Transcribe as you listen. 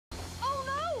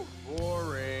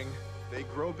They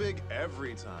grow big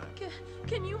every time.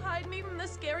 Can you hide me from the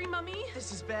scary mummy?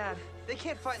 This is bad. They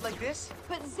can't fight like this.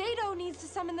 But Zato needs to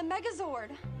summon the Megazord.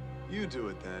 You do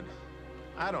it then.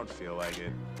 I don't feel like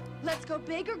it. Let's go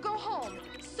big or go home.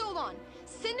 Solon,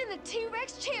 send in the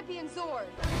T-Rex Champion Zord.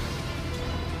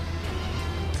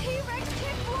 T-Rex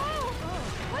can't flow!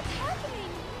 What's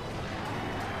happening?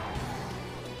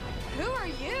 Who are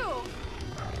you?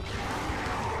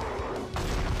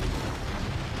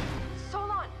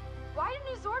 Solon, why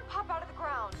didn't a Zord pop out of the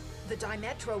ground? The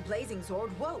Dimetro Blazing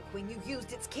Zord woke when you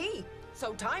used its key.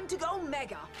 So time to go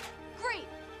Mega. Great!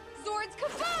 Zords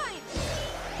combined!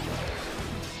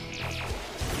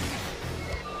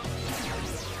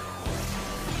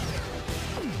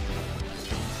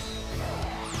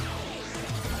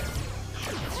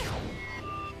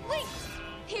 Wait!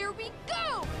 Here we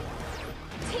go!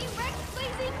 T-Rex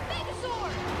Blazing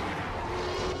Megazord!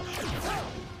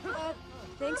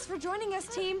 Thanks for joining us,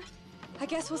 team. I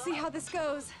guess we'll see how this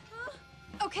goes.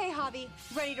 Okay, Hobby.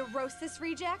 Ready to roast this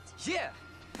reject? Yeah.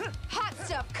 Hot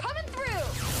stuff coming through!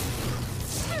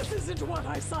 This isn't what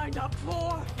I signed up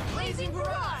for. Blazing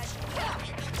Barrage!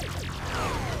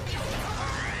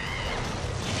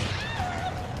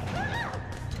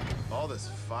 All this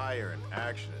fire and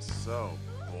action is so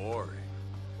boring.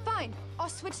 Fine, I'll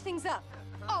switch things up.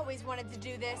 Always wanted to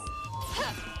do this.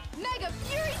 Mega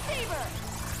Fury Saber!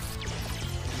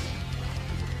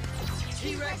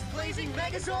 T-Rex Blazing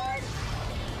Megazord!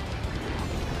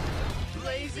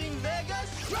 Blazing Mega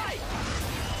Strike!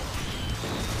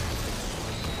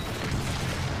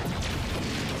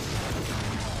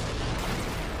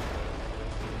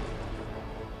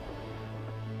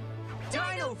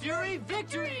 Dino Fury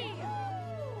victory!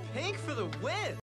 Pink for the win!